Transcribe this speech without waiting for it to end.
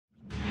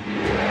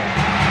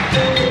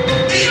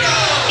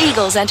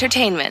Eagles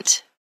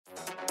Entertainment.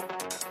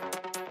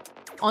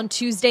 On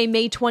Tuesday,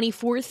 May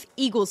 24th,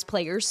 Eagles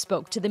players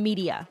spoke to the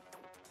media.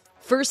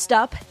 First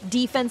up,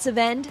 defensive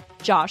end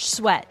Josh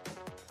Sweat.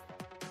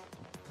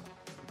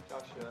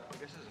 Josh, I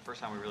guess this is the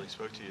first time we really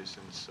spoke to you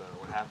since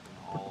what happened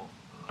all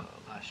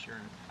last year,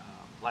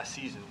 last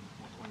season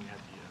when you had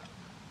the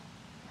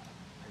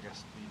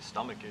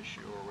stomach issue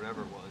or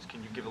whatever it was.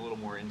 Can you give a little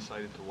more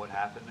insight into what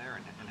happened there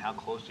and how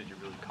close did you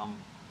really come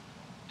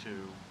to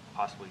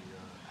possibly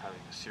having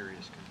a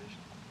serious condition?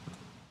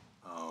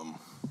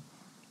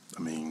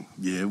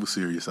 Yeah, it was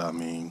serious.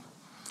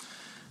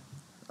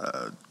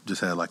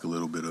 Just had like a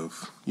little bit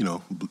of,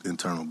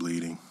 internal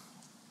bleeding.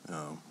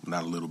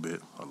 Not a little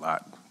bit, a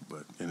lot,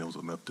 and it was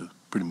enough to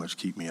pretty much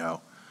keep me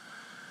out.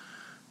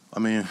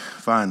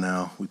 Fine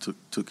now. We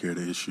took care of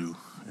the issue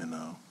and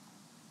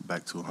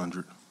back to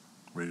 100,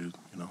 ready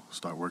to,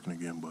 start working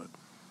again. But,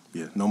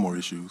 yeah, no more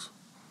issues.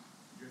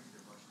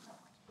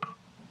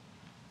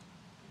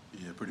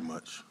 Yeah, pretty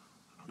much,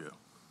 yeah.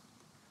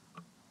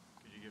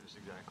 Could you give us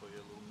exactly a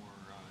little more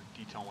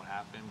detail on what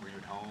happened? Were you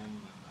at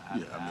home?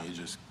 It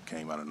just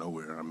came out of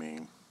nowhere.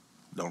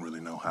 Don't really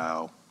know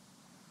how.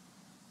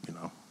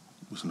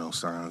 There's no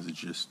signs. It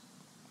just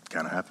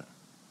kind of happened.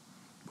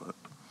 But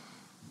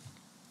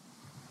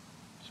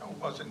so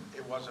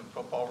it wasn't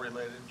football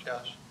related,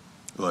 Josh?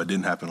 Well, it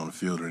didn't happen on the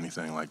field or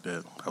anything like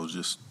that. I was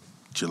just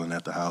chilling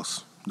at the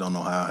house. Don't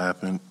know how it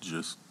happened.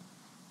 Just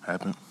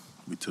happened.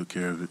 We took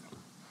care of it.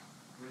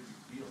 What did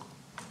you feel?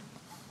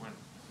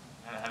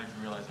 How did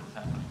you realize it was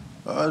happening?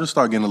 I just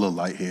started getting a little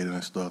lightheaded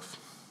and stuff.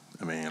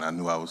 I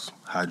knew I was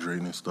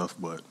hydrating and stuff,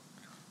 but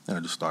then I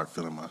just started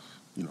feeling my,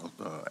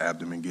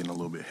 abdomen getting a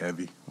little bit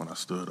heavy when I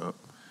stood up.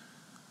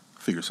 I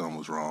figured something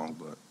was wrong,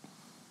 but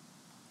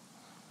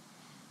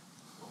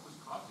what was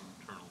causing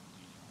internal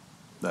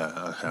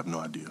bleeding? I have no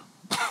idea.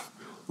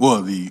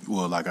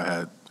 I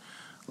had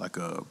like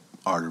a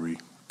artery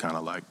kind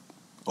of like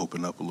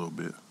open up a little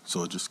bit,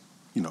 so it just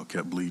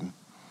kept bleeding.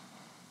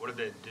 What did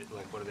they do?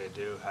 What did they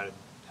do? How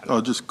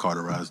did Just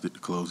cauterized it to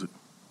close it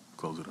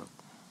up.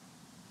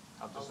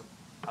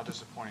 How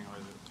disappointing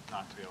was it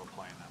not to be able to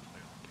play in that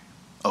playoff game?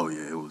 Oh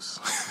yeah, it was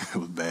it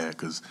was bad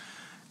because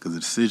the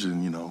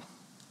decision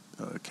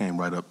came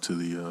right up to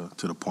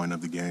the point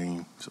of the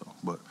game.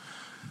 But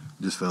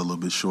just fell a little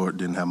bit short.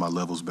 Didn't have my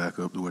levels back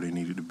up to where they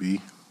needed to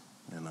be,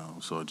 and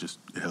so it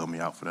held me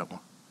out for that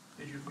one.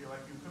 Did you feel like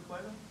you could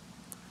play them?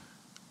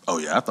 Oh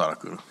yeah, I thought I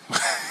could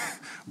have,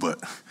 but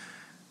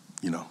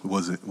it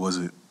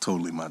wasn't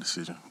totally my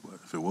decision. But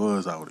if it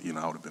was, I would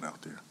have been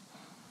out there.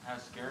 How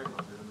scary was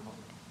it in the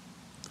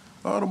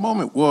moment? The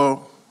moment,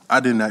 well, I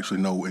didn't actually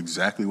know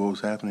exactly what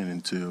was happening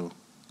until,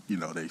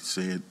 they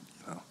said,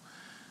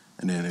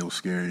 and then it was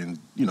scary and,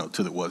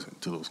 till it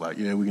wasn't, till it was like,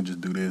 yeah, we can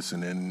just do this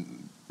and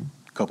then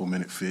a couple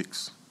minute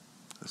fix.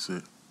 That's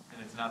it.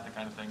 And it's not the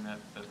kind of thing that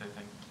they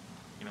think,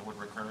 would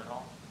recur at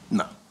all?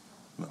 No,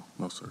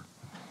 sir.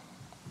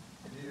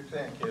 Do you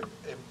think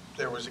if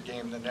there was a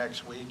game the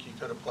next week, you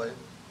could have played?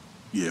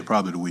 Yeah,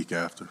 probably the week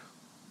after.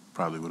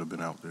 Probably would have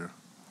been out there.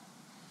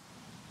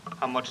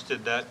 How much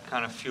did that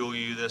kind of fuel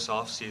you this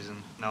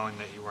offseason, knowing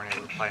that you weren't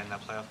able to play in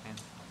that playoff game?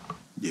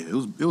 Yeah,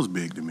 it was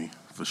big to me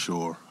for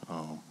sure.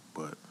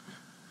 But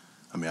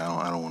I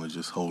don't want to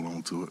just hold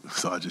on to it,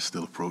 so I just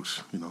still approach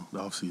the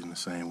offseason the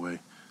same way,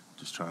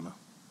 just trying to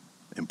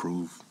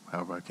improve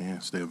however I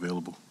can, stay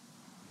available.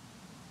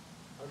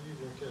 How do you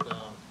look at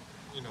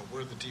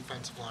where the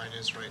defensive line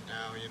is right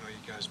now? You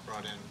guys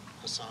brought in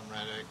Hassan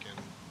Reddick and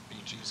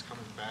BG's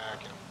coming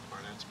back and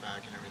Barnett's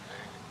back and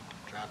everything,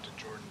 and drafted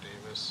Jordan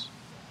Davis.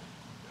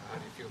 How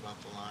do you feel about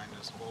the line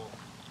as a whole?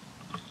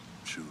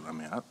 Shoot,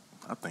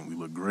 I think we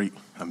look great.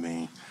 I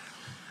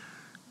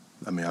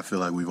feel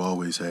like we've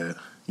always had,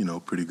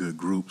 pretty good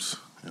groups,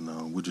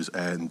 and we're just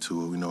adding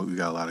to it. We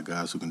got a lot of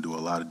guys who can do a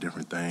lot of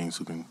different things,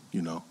 who can,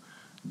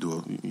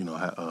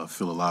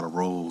 fill a lot of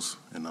roles,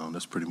 and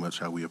that's pretty much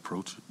how we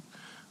approach it.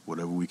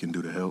 Whatever we can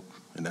do to help,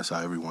 and that's how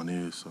everyone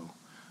is. So,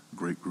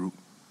 great group.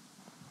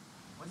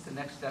 What's the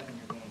next step in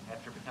your game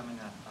after becoming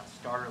a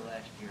starter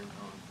last year, or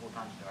a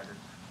full-time starter?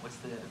 What's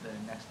the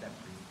next step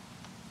for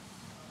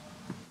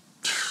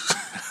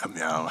you?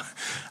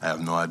 I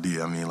have no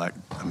idea.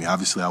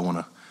 Obviously I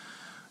want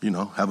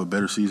to, have a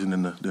better season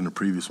than the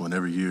previous one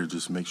every year.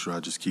 Just make sure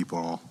I just keep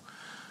on,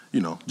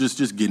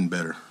 just getting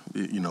better.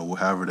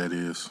 However that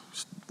is,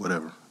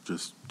 whatever.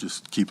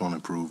 Just keep on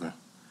improving,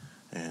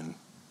 and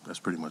that's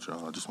pretty much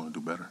all. I just want to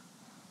do better.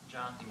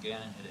 Jonathan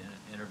Gannon had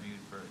interviewed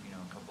for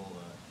a couple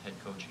head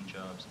coaching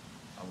jobs.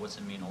 What's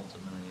it mean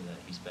ultimately that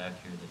he's back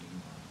here, that you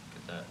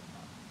get that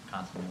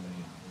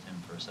continuity with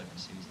him for a second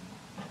season?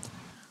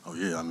 Oh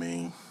yeah,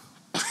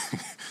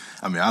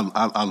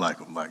 I like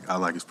him. I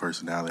like his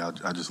personality.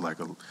 I just like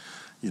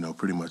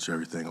pretty much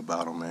everything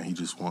about him, man. He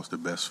just wants the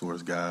best for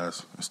his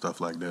guys and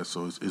stuff like that.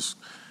 So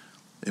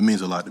it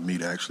means a lot to me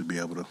to actually be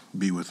able to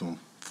be with him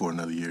for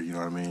another year. You know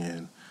what I mean?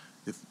 And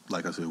if,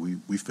 like I said,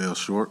 we fell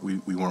short. We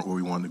weren't where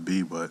we wanted to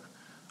be, but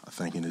I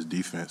think in his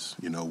defense,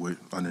 with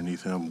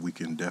underneath him, we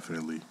can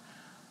definitely,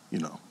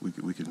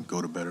 we can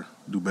go to better,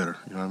 do better.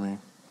 You know what I mean?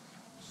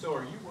 So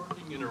are you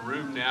working in a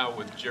room now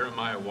with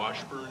Jeremiah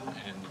Washburn,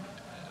 and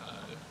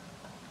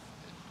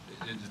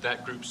is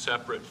that group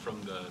separate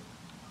from the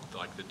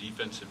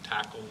defensive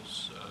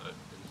tackles?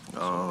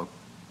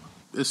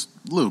 It's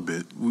a little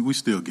bit. We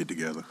still get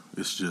together.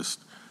 It's just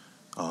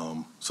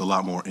it's a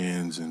lot more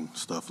ends and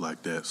stuff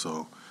like that.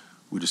 So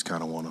we just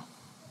kind of want to,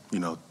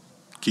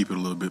 keep it a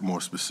little bit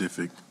more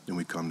specific. Then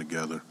we come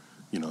together,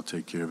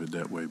 take care of it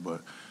that way.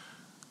 But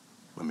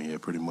I mean, yeah,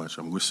 pretty much.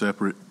 I mean, we're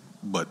separate,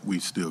 but we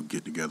still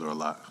get together a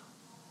lot.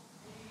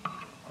 Do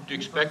you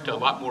expect a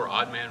lot more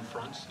odd man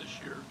fronts this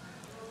year?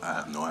 I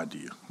have no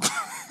idea. We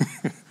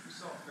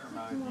saw a fair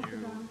amount of you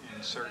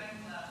in certain,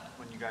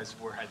 when you guys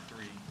had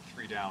three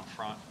down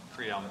front,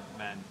 3 down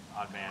men,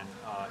 odd man,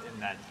 in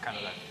that kind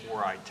of that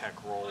 4-eye tech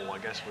role, I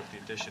guess with the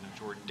addition of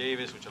Jordan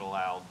Davis, which had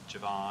allowed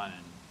Javon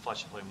and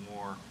Fletcher to play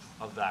more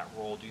of that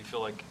role. Do you feel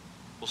like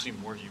we'll see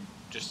more of you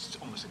just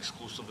almost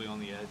exclusively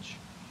on the edge?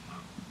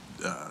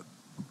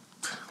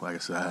 Like I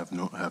said, I have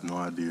no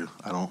idea.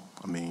 I don't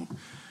know.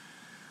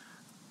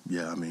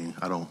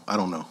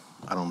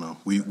 I don't know.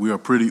 We're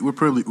pretty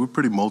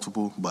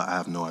multiple, but I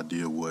have no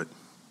idea what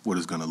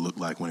it's going to look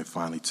like when it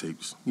finally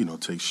takes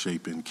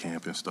shape in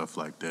camp and stuff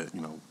like that.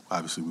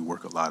 Obviously we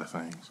work a lot of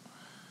things.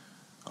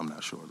 I'm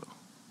not sure though.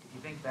 If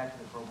you think back to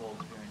the Pro Bowl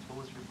experience, what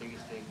was your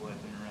biggest takeaway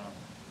being around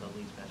the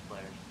league's best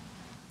players?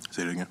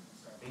 Say it again.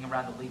 Being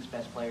around the league's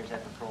best players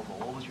at the Pro Bowl,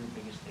 what was your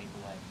biggest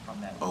takeaway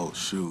from that? Oh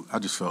shoot, I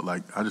just felt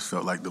like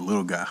the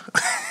little guy.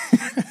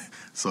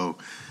 So,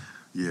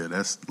 yeah,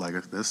 that's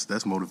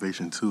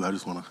motivation too. I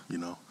just want to,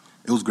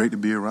 it was great to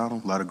be around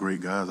them. A lot of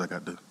great guys. I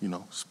got to,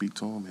 speak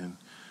to them and,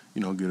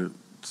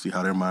 see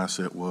how their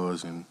mindset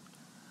was. And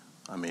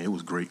I mean, it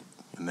was great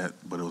in that,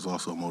 but it was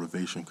also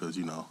motivation because,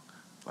 I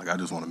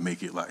just want to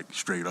make it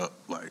straight up.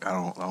 I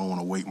don't want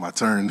to wait my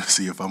turn to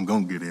see if I'm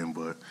gonna get in.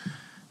 But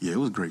yeah, it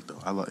was great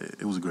though.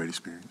 It was a great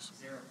experience.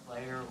 Is there a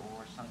player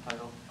or some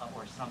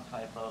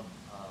type of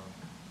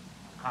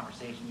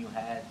conversation you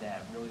had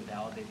that really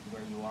validated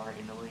where you are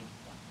in the league?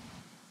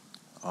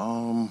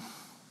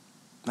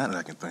 Not that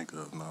I can think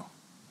of. No,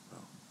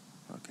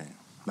 I can't.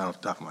 Not off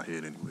the top of my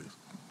head, anyways.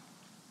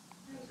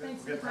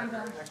 Thanks for the time,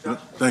 John.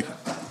 Thank you.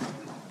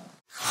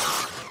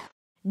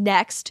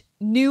 Next,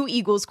 new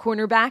Eagles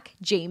cornerback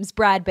James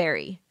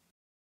Bradberry.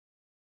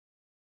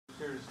 It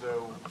appears as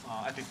though,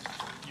 I think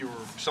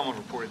someone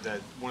reported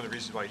that one of the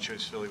reasons why you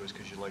chose Philly was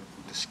because you like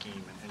the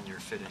scheme and you're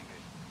fitting it.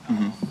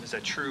 Is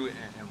that true,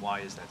 and why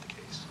is that the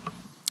case?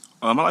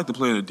 I like to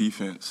play in a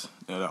defense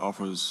that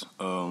offers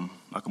a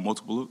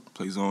multiple look,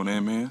 play zone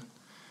and man.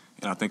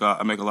 And I think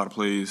I make a lot of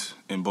plays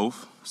in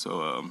both,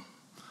 so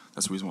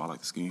that's the reason why I like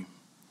the scheme.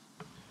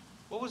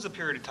 What was the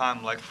period of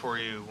time like for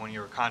you when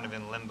you were kind of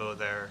in limbo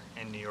there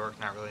in New York,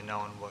 not really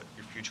knowing what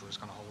your future was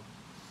going to hold?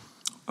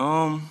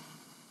 I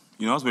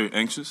was very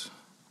anxious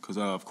because,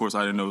 of course,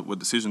 I didn't know what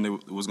decision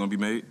was going to be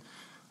made.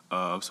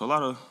 So a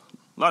lot of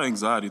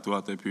anxiety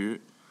throughout that period.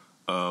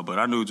 But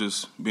I knew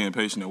just being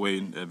patient and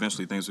waiting,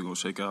 eventually things were going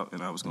to shake out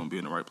and I was going to be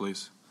in the right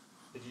place.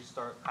 Did you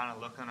start kind of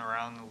looking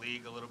around the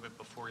league a little bit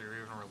before you were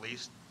even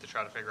released to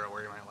try to figure out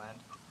where you might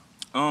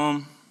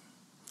land?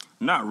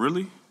 Not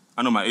really.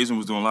 I know my agent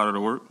was doing a lot of the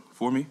work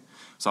for me,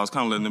 so I was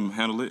kind of letting them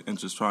handle it and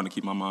just trying to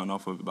keep my mind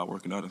off of it about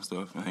working out and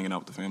stuff and hanging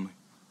out with the family.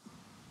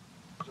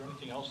 Is there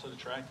anything else that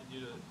attracted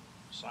you to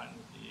sign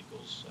with the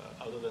Eagles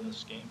other than the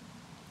scheme?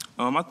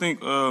 I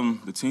think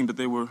the team that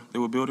they were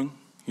building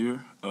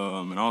here,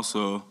 and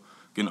also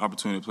getting the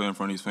opportunity to play in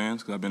front of these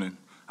fans because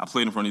I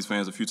played in front of these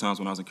fans a few times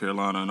when I was in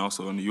Carolina and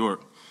also in New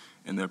York,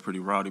 and they're a pretty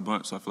rowdy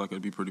bunch, so I feel like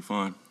it'd be pretty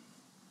fun.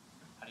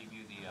 How do you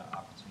view the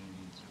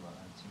opportunity to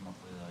team up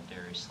with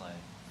Darius Slay,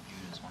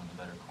 viewed as one of the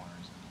better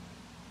corners in the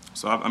league?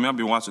 So, I've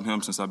been watching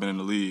him since I've been in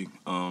the league,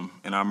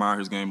 and I admire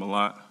his game a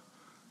lot,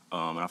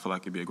 and I feel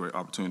like it'd be a great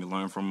opportunity to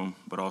learn from him,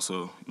 but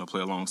also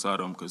play alongside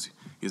him because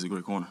he's a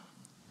great corner.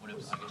 What have,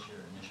 I guess, your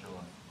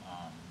initial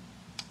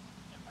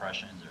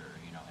impressions or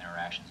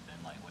interactions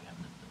been like with him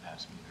the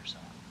past week or so?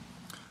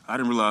 I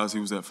didn't realize he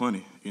was that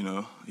funny.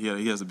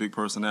 He has a big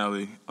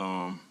personality,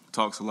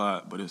 talks a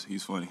lot, but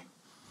he's funny.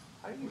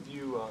 How do you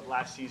view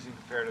last season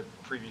compared to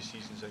previous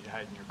seasons that you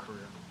had in your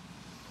career?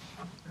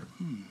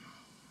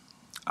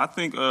 I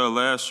think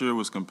last year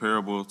was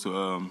comparable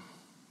to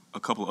a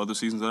couple of other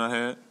seasons that I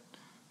had.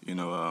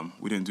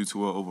 We didn't do too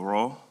well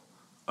overall,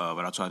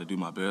 but I tried to do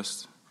my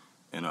best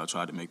and I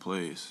tried to make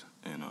plays.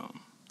 And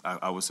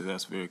I would say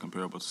that's very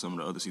comparable to some of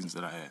the other seasons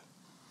that I had.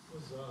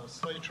 Was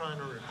Slay trying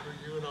to recruit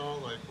you at all?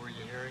 Were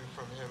you hearing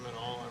from him at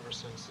all ever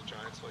since the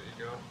Giants let you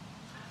go?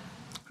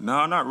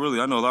 No, not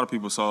really. I know a lot of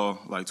people saw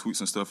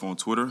tweets and stuff on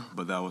Twitter,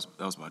 but that was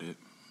about it.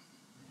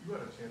 You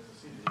had a chance to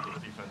see the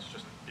Eagles defense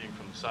just being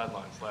from the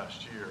sidelines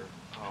last year.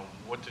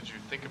 What did you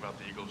think about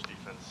the Eagles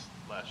defense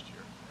last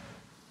year?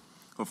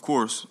 Of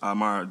course, I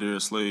admired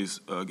Darius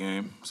Slay's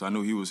game, so I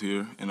knew he was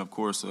here. And, of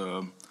course,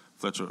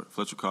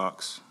 Fletcher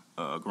Cox,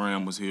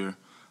 Graham was here.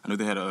 I knew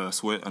they had a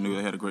Sweat. I knew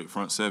they had a great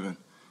front seven.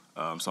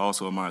 So I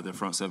also admired their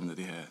front seven that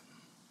they had.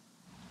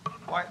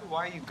 Why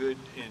are you good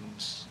in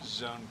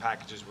zone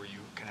packages where you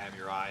can have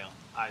your eyes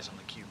on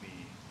the QB?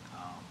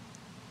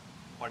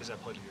 Why does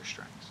that play to your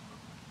strengths?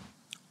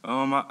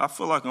 I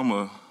feel like I'm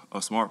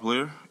a smart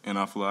player, and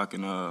I feel like I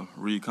can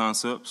read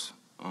concepts.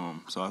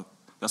 That's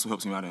what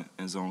helps me out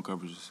in zone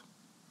coverages.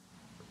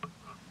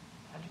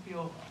 How do you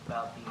feel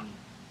about the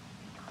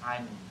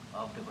timing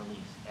of the release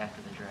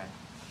after the draft?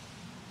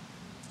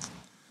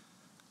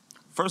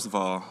 First of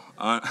all,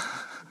 I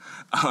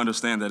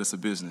understand that it's a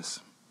business.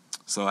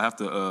 So I have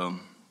to,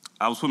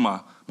 I was putting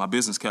my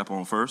business cap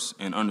on first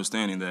and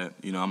understanding that,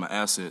 I'm an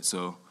asset.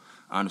 So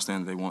I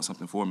understand that they want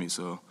something for me.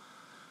 So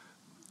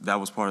that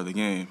was part of the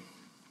game.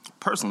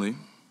 Personally,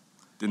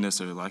 didn't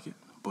necessarily like it.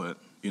 But,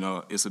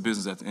 it's a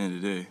business at the end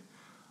of the day,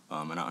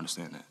 and I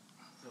understand that.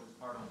 So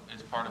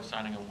it's part of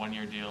signing a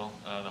one-year deal,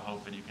 the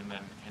hope that you can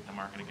then hit the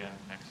market again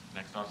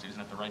next offseason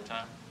at the right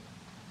time?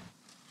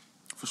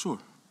 For sure.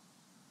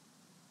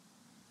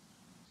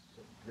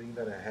 Being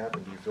that it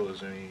happened, do you feel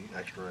there's any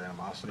extra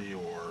animosity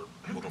or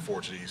looking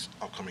forward to these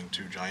upcoming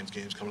 2 Giants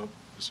games coming up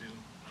this season?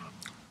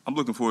 I'm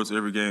looking forward to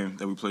every game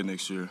that we play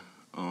next year.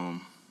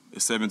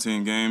 It's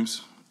 17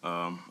 games.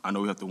 I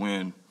know we have to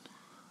win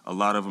a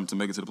lot of them to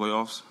make it to the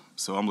playoffs,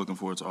 so I'm looking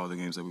forward to all the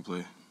games that we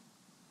play.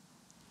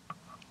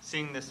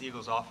 Seeing this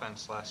Eagles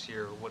offense last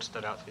year, what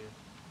stood out to you?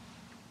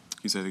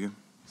 Can you say it again?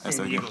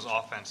 Seeing the Eagles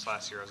offense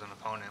last year as an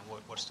opponent,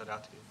 what stood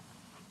out to you?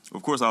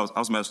 Of course, I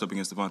was matched up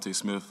against Devontae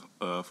Smith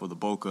for the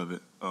bulk of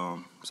it.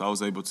 So I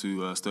was able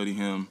to study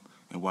him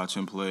and watch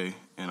him play,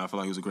 and I feel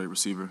like he was a great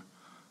receiver.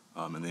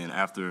 And then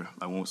after,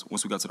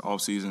 once we got to the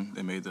offseason,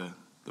 they made the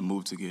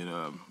move to get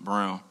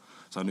Brown.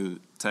 So I knew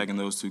that tagging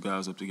those 2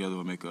 guys up together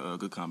would make a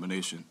good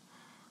combination.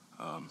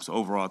 So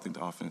overall, I think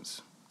the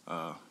offense,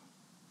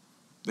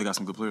 they got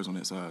some good players on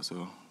that side,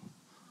 so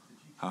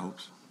high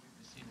hopes.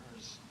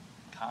 Receivers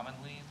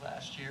commonly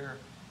last year?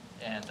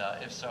 And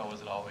if so,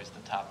 was it always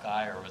the top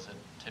guy, or was it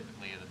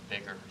typically the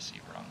bigger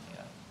receiver on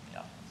the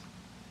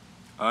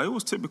offense? It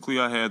was typically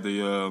I had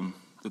the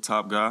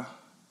top guy.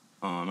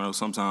 I know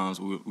sometimes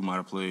we might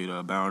have played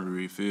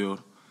boundary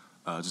field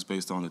just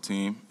based on the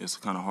team. It's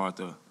kind of hard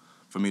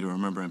for me to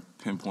remember and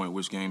pinpoint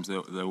which games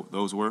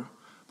those were.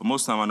 But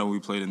most of the time I know we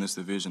played in this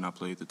division, I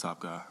played the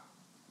top guy.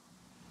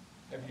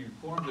 Have you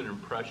formed an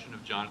impression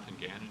of Jonathan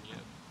Gannon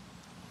yet?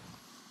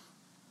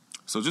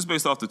 So just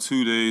based off the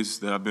 2 days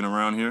that I've been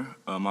around here,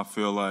 I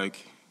feel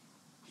like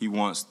he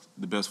wants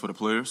the best for the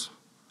players,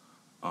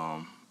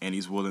 and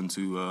he's willing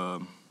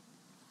to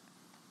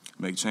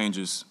make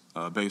changes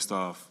based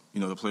off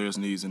the players'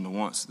 needs and the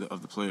wants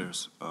of the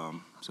players.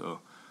 So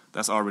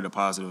that's already a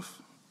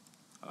positive,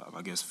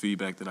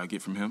 feedback that I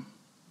get from him.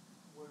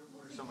 What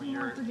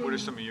are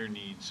some of your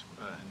needs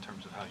in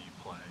terms of how you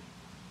play?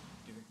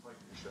 Do you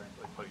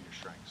think play your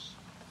strengths?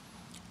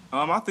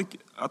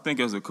 I think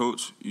as a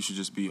coach, you should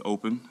just be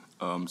open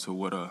to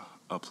what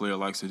a player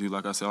likes to do.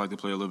 Like I said, I like to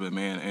play a little bit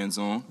man and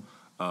zone.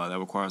 That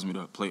requires me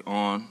to play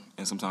on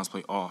and sometimes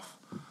play off.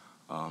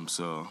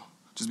 So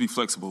just be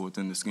flexible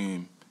within the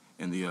scheme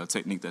and the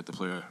technique that the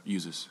player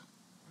uses.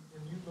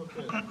 When you look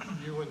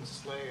at you and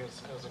Slay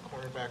as a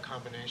cornerback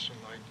combination,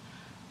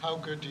 how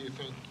good do you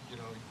think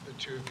the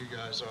 2 of you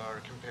guys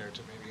are compared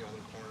to maybe other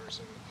corners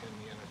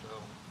in the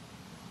NFL?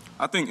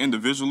 I think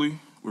individually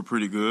we're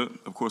pretty good.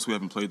 Of course, we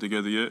haven't played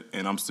together yet,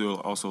 and I'm still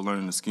also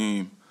learning the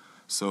scheme.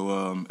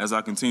 So as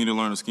I continue to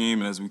learn the scheme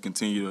and as we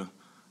continue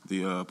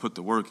to put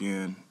the work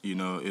in,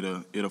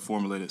 it'll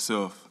formulate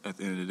itself at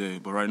the end of the day.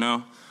 But right now,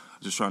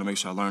 I'm just trying to make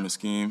sure I learn the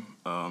scheme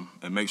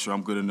and make sure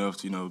I'm good enough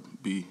to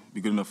be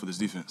good enough for this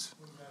defense.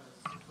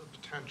 The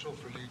potential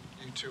for you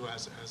 2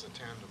 as a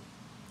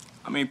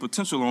tandem.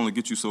 Potential will only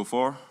get you so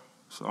far,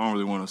 so I don't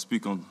really want to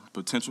speak on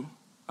potential.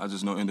 I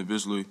just know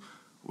individually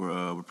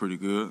we're pretty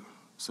good.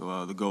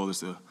 So the goal is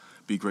to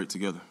be great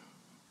together.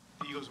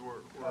 The Eagles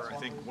were I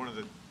think, one of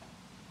the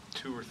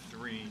 2 or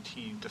 3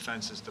 team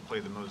defenses to play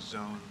the most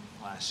zone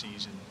last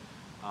season.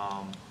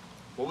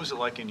 What was it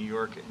like in New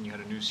York, and you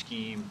had a new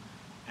scheme,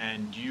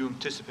 and do you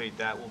anticipate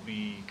that will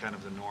be kind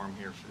of the norm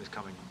here for this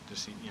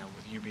season,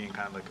 with you being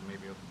kind of like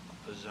maybe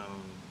a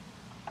zone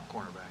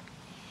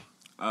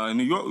cornerback? In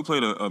New York, we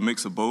played a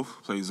mix of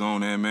both, played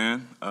zone and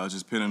man,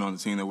 just depending on the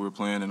team that we were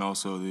playing and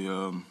also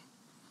the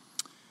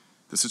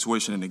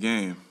situation in the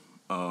game.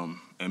 And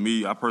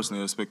I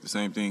personally expect the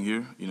same thing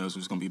here. It's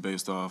just going to be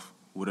based off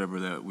whatever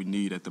that we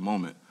need at the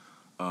moment.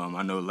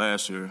 I know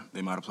last year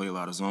they might have played a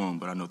lot of zone,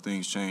 but I know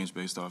things change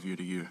based off year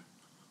to year.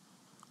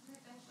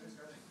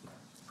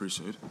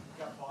 Appreciate it.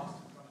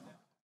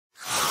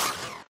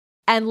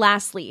 And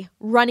lastly,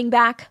 running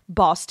back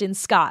Boston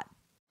Scott.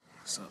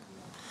 Boston,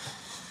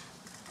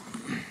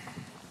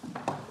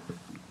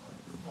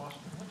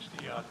 what's the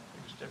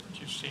biggest difference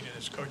you've seen in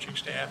this coaching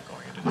staff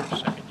going into their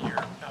second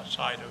year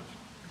outside of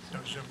no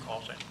Zoom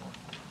calls anymore?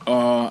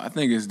 I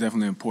think it's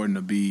definitely important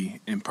to be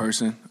in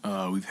person.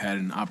 We've had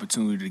an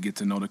opportunity to get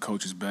to know the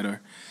coaches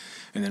better.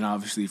 And then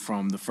obviously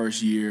from the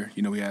first year,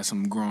 we had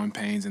some growing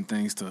pains and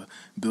things to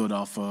build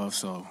off of.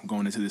 So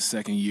going into the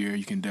second year,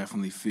 you can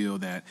definitely feel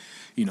that,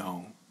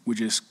 we're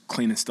just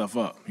cleaning stuff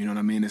up. You know what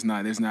I mean? There's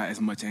not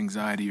as much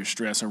anxiety or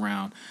stress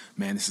around,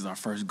 man, this is our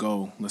first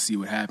goal. Let's see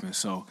what happens.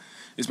 So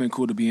it's been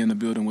cool to be in the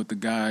building with the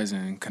guys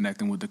and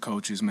connecting with the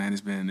coaches, man.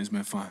 It's been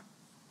fun.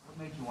 What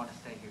made you want to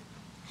stay here?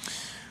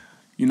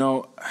 You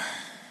know,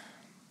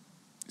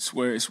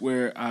 it's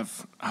where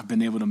I've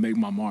been able to make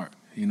my mark.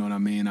 You know what I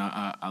mean?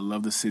 I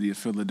love the city of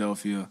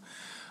Philadelphia.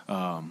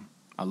 I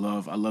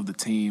love the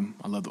team.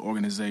 I love the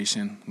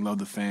organization. I love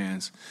the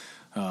fans.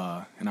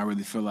 And I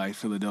really feel like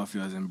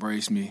Philadelphia has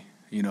embraced me,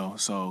 you know.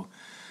 So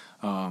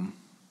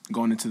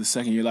going into the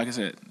second year, like I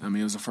said, I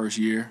mean, it was the first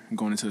year.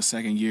 Going into the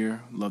second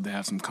year, love to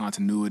have some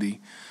continuity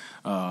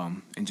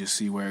and just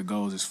see where it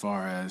goes as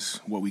far as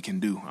what we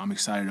can do. I'm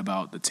excited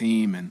about the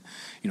team and,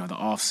 you know, the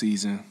off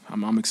season.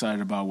 I'm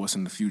excited about what's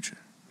in the future.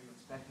 Were you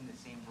expecting the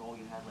same role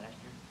you had last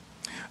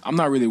year? I'm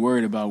not really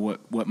worried about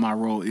what my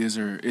role is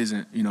or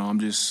isn't. You know, I'm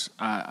just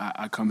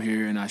I come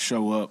here and I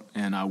show up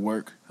and I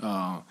work.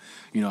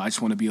 You know, I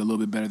just want to be a little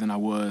bit better than I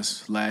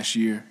was last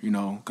year. You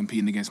know,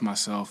 competing against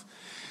myself,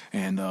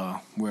 and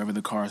wherever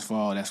the cards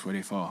fall, that's where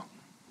they fall.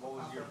 What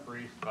was your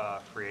brief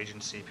free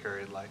agency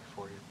period like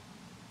for you?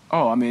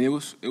 Oh, I mean, it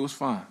was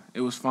fine.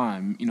 It was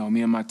fine. You know,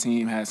 me and my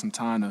team had some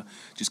time to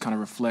just kind of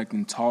reflect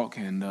and talk,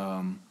 and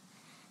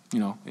you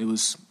know, it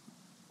was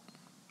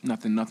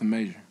nothing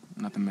major.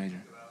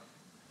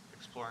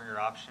 Exploring your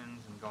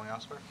options and going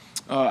elsewhere?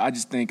 I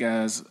just think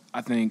as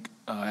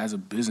a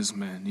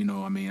businessman, you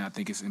know, I mean, I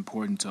think it's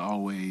important to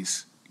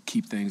always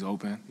keep things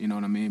open. You know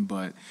what I mean?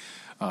 But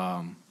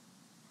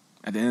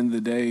at the end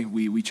of the day,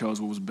 we chose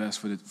what was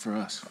best for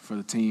us, for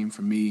the team,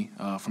 for me,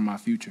 for my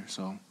future.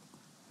 So,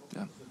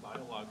 yeah. What was the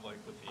dialogue like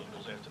with the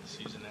Eagles after the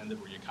season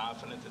ended? Were you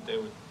confident that they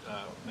would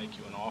make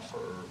you an offer?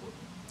 Or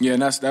yeah,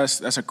 and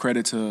that's a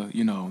credit to,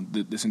 you know,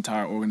 this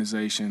entire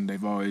organization.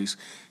 They've always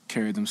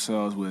carried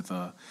themselves with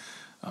a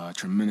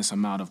tremendous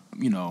amount of,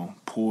 you know,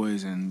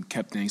 poise and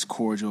kept things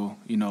cordial,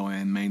 you know,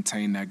 and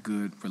maintained that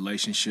good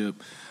relationship.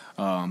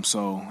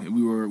 So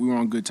we were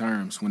on good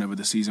terms whenever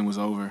the season was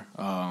over.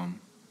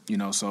 You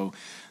know, so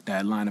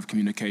that line of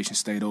communication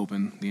stayed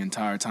open the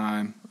entire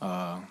time,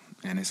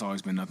 and it's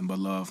always been nothing but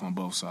love on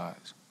both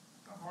sides.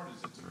 How hard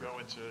is it to go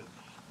into?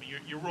 I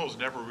mean, your role's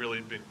never really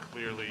been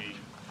clearly,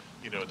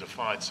 you know,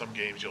 defined. Some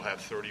games you'll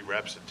have 30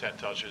 reps and 10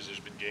 touches. There's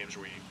been games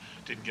where you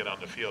didn't get on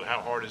the field.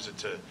 How hard is it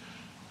to,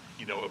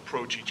 you know,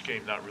 approach each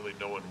game not really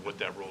knowing what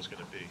that role is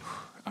going to be?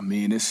 I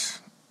mean, it's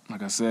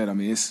like I said. I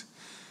mean,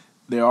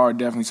 there are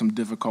definitely some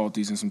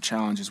difficulties and some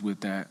challenges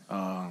with that.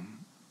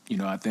 You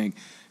know, I think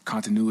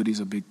continuity is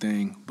a big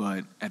thing,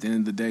 but at the end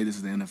of the day, this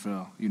is the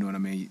NFL. You know what I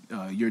mean?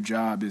 Your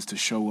job is to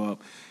show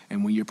up,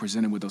 and when you're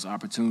presented with those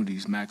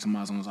opportunities,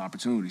 maximize on those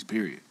opportunities,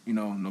 period. You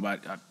know,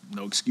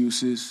 no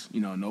excuses.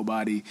 You know,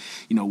 nobody,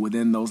 you know,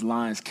 within those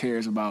lines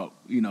cares about,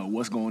 you know,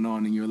 what's going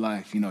on in your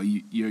life. You know,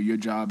 your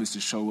job is to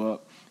show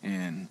up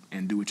and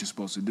do what you're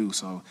supposed to do.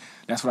 So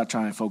that's what I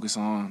try and focus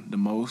on the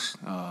most,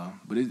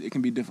 but it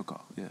can be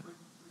difficult, yeah.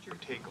 What's your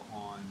take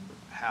on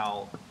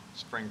how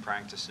spring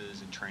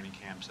practices and training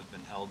camps have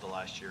been held the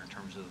last year in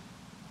terms of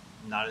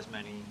not as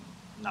many,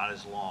 not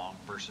as long,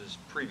 versus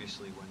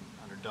previously when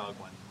under Doug,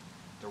 when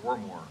there were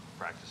more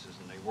practices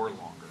and they were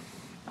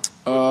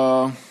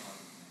longer?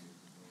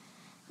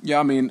 Yeah,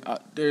 I mean,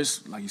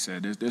 there's, like you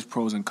said, there's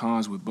pros and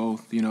cons with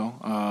both, you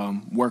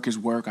know. Work is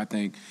work. I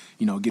think,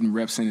 you know, getting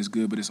reps in is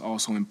good, but it's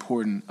also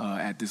important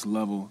at this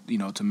level, you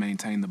know, to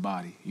maintain the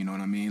body. You know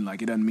what I mean?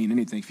 Like, it doesn't mean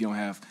anything if you don't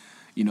have,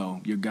 you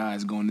know, your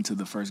guys going into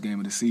the first game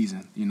of the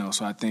season, you know.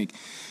 So I think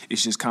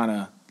it's just kind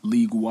of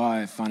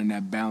league-wide finding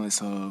that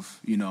balance of,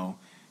 you know,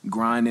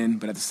 grinding,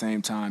 but at the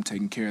same time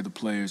taking care of the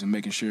players and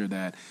making sure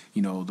that,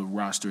 you know, the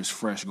roster is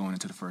fresh going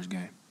into the first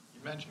game.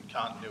 You mentioned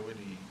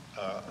continuity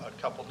a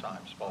couple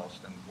times,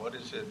 Boston. What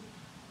has it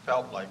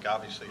felt like?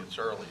 Obviously, it's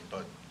early,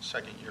 but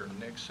second year in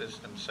Nick's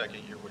system,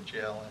 second year with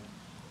Jalen,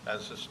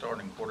 as a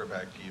starting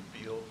quarterback, do you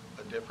feel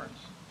a difference?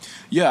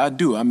 Yeah, I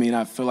do. I mean,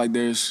 I feel like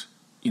there's,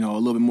 you know, a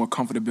little bit more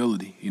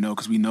comfortability, you know,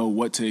 because we know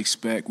what to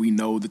expect. We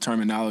know the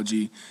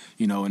terminology,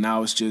 you know, and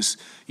now it's just,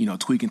 you know,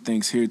 tweaking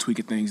things here,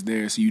 tweaking things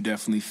there. So you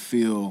definitely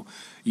feel,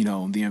 you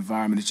know, the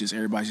environment is just,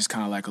 everybody's just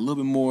kind of like a little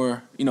bit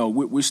more, you know,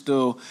 we're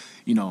still,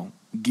 you know,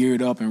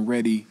 geared up and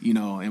ready, you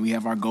know, and we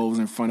have our goals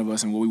in front of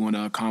us and what we want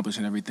to accomplish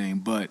and everything.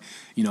 But,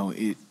 you know,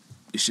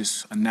 it's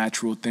just a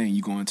natural thing.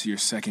 You go into your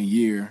second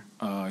year,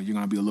 you're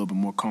going to be a little bit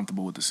more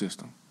comfortable with the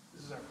system.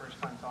 This is our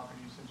first time talking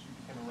to you since you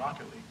became a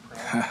Rocket League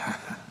pro.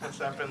 What's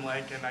that been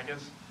like? And I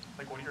guess,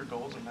 like, what are your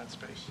goals in that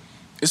space?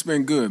 It's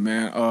been good,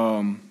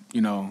 man.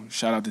 You know,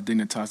 shout out to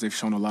Dignitas. They've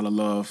shown a lot of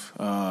love.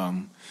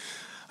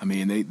 I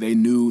mean, they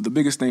knew the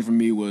biggest thing for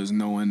me was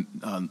knowing,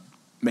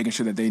 making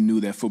sure that they knew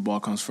that football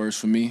comes first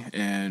for me.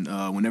 And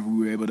whenever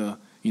we were able to,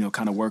 you know,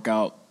 kind of work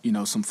out, you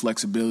know, some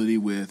flexibility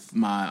with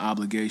my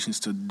obligations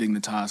to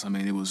Dignitas, I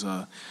mean, it was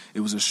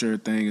a sure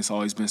thing. It's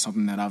always been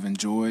something that I've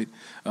enjoyed.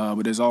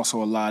 But there's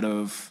also a lot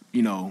of,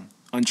 you know,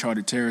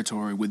 uncharted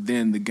territory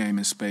within the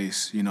gaming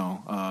space, you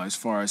know, as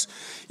far as,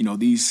 you know,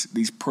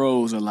 these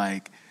pros are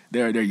like,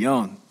 they're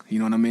young. You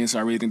know what I mean? So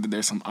I really think that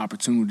there's some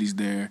opportunities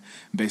there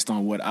based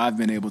on what I've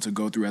been able to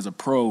go through as a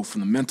pro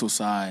from the mental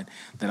side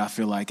that I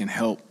feel like can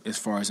help as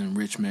far as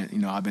enrichment. You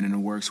know, I've been in the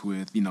works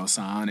with,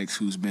 Psionics,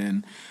 who's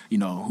been,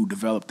 who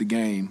developed the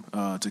game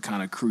to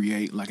kind of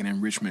create like an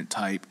enrichment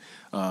type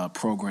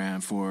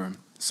program for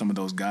some of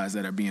those guys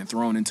that are being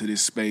thrown into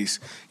this space,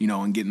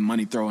 and getting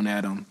money thrown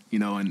at them,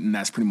 and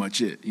that's pretty much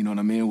it. You know what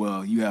I mean?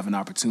 Well, you have an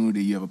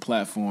opportunity, you have a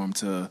platform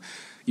to,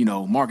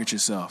 market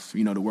yourself,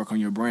 to work on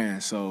your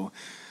brand. So,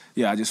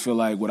 yeah, I just feel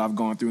like what I've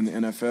gone through in the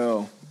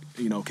NFL,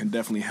 can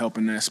definitely help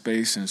in that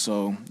space. And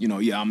so,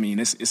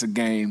 it's a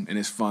game and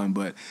it's fun,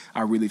 but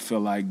I really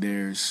feel like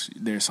there's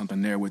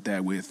something there with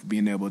that, with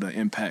being able to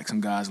impact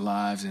some guys'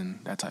 lives and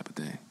that type of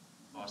thing.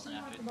 Austin,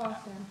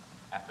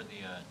 after the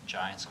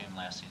Giants game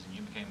last season,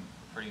 you became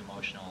pretty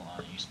emotional.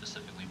 You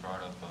specifically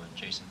brought up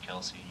Jason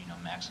Kelce,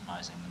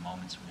 maximizing the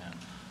moments with him.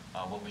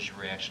 What was your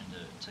reaction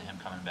to him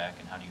coming back,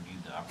 and how do you view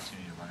the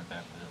opportunity to run it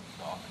back with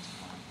the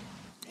offensive line?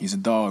 He's a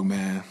dog,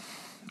 man.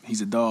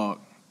 He's a dog.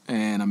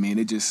 And,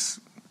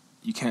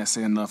 you can't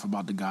say enough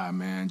about the guy,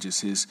 man.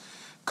 Just his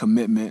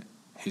commitment,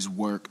 his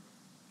work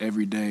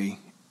every day,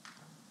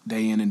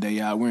 day in and day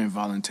out. We're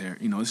involuntary.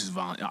 This is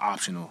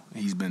optional.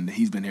 He's been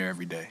here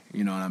every day.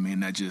 You know what I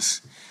mean? That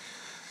just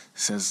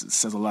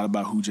says a lot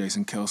about who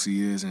Jason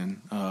Kelce is.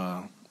 And,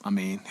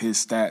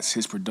 his stats,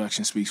 his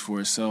production speaks for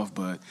itself.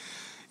 But,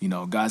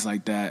 guys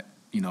like that,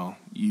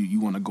 you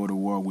want to go to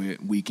war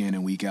with week in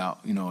and week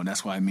out, and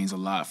that's why it means a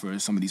lot for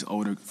some of these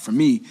older, for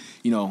me,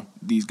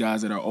 these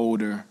guys that are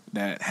older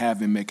that have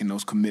been making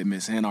those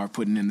commitments and are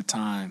putting in the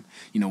time,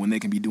 when they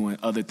can be doing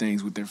other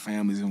things with their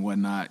families and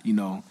whatnot,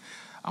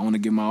 I want to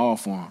give my all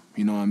for them.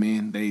 You know what I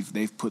mean?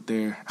 They've put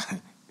their,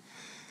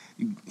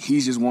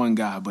 he's just one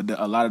guy, but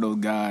a lot of those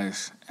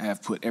guys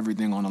have put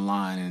everything on the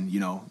line.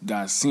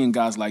 And, seeing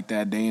guys like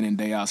that day in and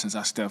day out since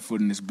I stepped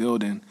foot in this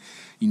building,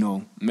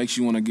 makes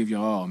you want to give your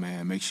all,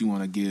 man. Makes you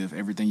want to give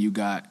everything you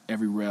got,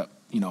 every rep.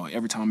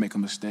 Every time I make a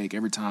mistake,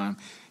 every time,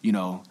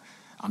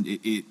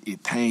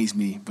 it pains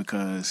me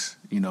because,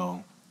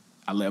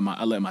 I let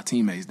my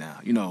teammates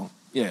down.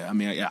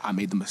 I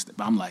made the mistake,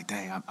 but I'm like,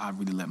 dang, I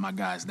really let my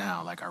guys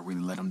down. Like, I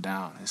really let them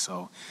down. And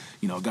so,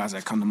 guys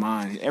that come to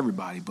mind,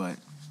 everybody, but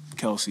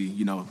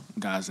Kelce,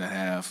 guys that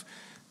have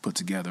put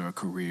together a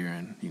career,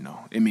 and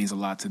it means a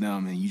lot to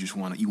them, and you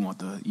want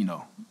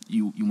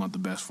the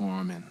best for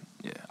them, and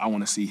yeah, I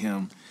want to see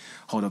him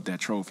hold up that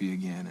trophy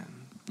again,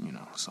 and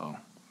so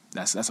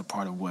that's a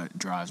part of what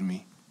drives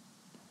me.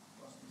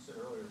 Austin, you said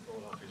earlier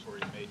Philadelphia is where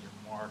you made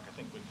your mark. I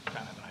think we kind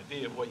of have an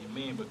idea of what you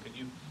mean, but could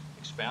you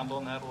expound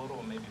on that a little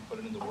and maybe put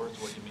it into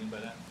words what you mean by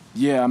that?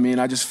 Yeah,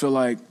 I just feel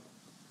like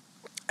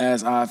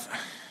as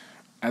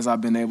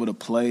I've been able to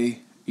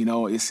play,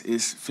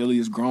 it's Philly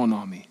has grown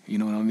on me. You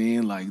know what I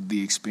mean? Like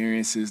the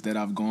experiences that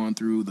I've gone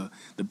through,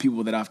 the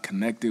people that I've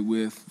connected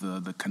with,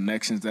 the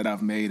connections that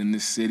I've made in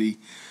this city.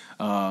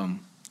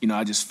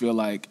 I just feel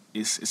like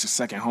it's a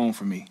second home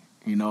for me,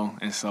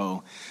 and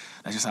so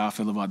that's just how I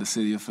feel about the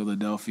city of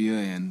Philadelphia.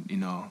 And,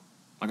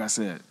 like I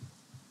said,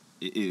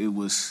 it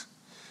was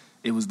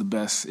the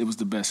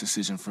best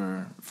decision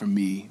for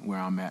me where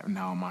I'm at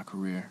now in my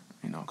career,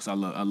 because I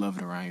love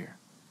it around here.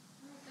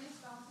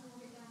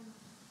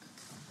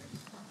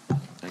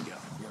 Thank you.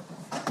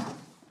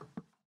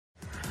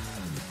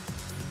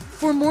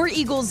 For more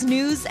Eagles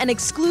news and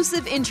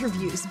exclusive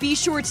interviews, be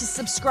sure to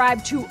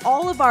subscribe to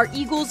all of our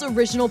Eagles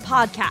original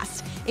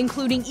podcasts,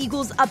 including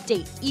Eagles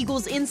Update,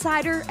 Eagles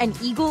Insider, and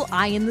Eagle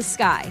Eye in the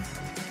Sky.